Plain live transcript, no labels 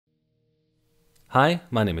Hi,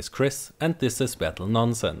 my name is Chris and this is Battle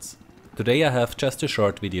Nonsense. Today I have just a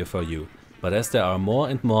short video for you, but as there are more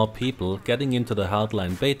and more people getting into the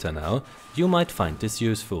Hardline beta now, you might find this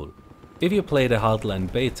useful. If you play the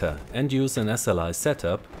Hardline beta and use an SLI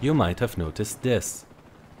setup, you might have noticed this.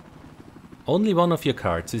 Only one of your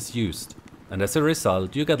cards is used, and as a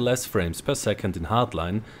result you get less frames per second in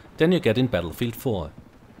Hardline than you get in Battlefield 4.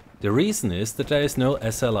 The reason is that there is no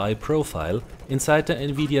SLI profile inside the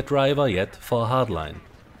Nvidia driver yet for Hardline.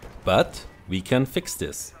 But we can fix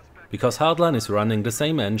this, because Hardline is running the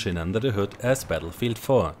same engine under the hood as Battlefield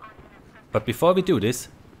 4. But before we do this,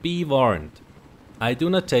 be warned. I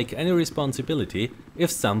do not take any responsibility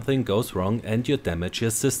if something goes wrong and you damage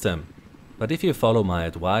your system. But if you follow my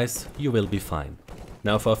advice, you will be fine.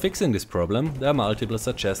 Now for fixing this problem, there are multiple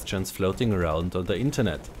suggestions floating around on the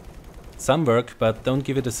internet. Some work but don't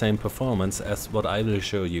give it the same performance as what I will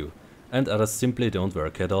show you, and others simply don't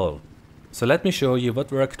work at all. So let me show you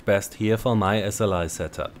what worked best here for my SLI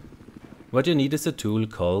setup. What you need is a tool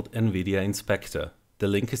called Nvidia Inspector. The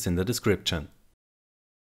link is in the description.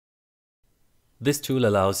 This tool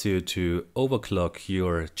allows you to overclock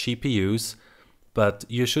your GPUs, but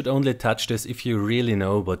you should only touch this if you really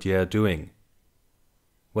know what you are doing.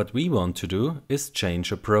 What we want to do is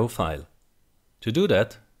change a profile. To do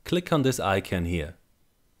that, click on this icon here.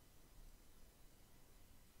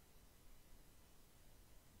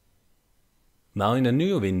 Now in a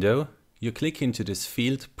new window, you click into this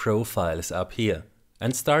field Profiles up here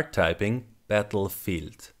and start typing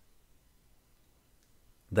Battlefield.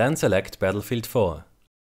 Then select Battlefield 4.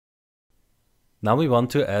 Now we want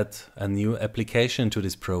to add a new application to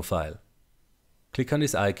this profile. Click on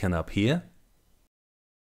this icon up here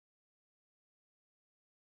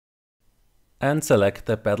and select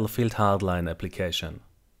the Battlefield Hardline application.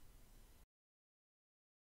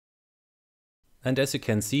 And as you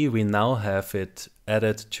can see, we now have it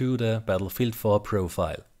added to the Battlefield 4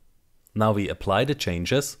 profile. Now we apply the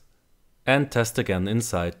changes and test again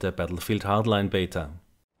inside the Battlefield Hardline beta.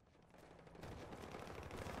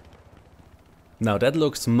 Now that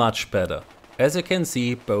looks much better. As you can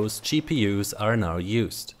see, both GPUs are now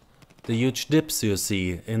used. The huge dips you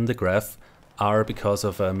see in the graph are because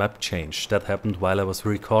of a map change that happened while I was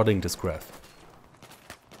recording this graph.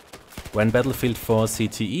 When Battlefield 4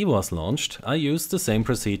 CTE was launched, I used the same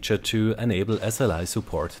procedure to enable SLI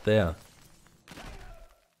support there.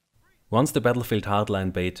 Once the Battlefield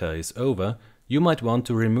Hardline beta is over, you might want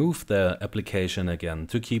to remove the application again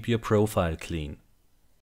to keep your profile clean.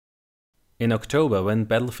 In October, when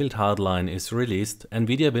Battlefield Hardline is released,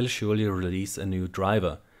 Nvidia will surely release a new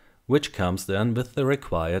driver, which comes then with the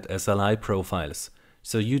required SLI profiles,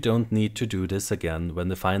 so you don't need to do this again when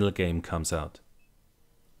the final game comes out.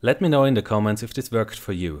 Let me know in the comments if this worked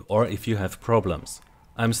for you or if you have problems.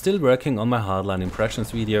 I'm still working on my Hardline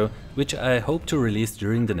impressions video, which I hope to release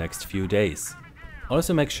during the next few days.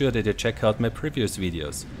 Also make sure that you check out my previous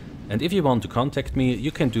videos, and if you want to contact me,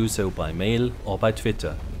 you can do so by mail or by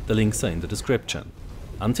Twitter. The links are in the description.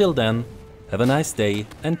 Until then, have a nice day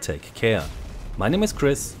and take care. My name is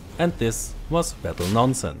Chris, and this was Battle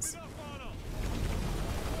Nonsense.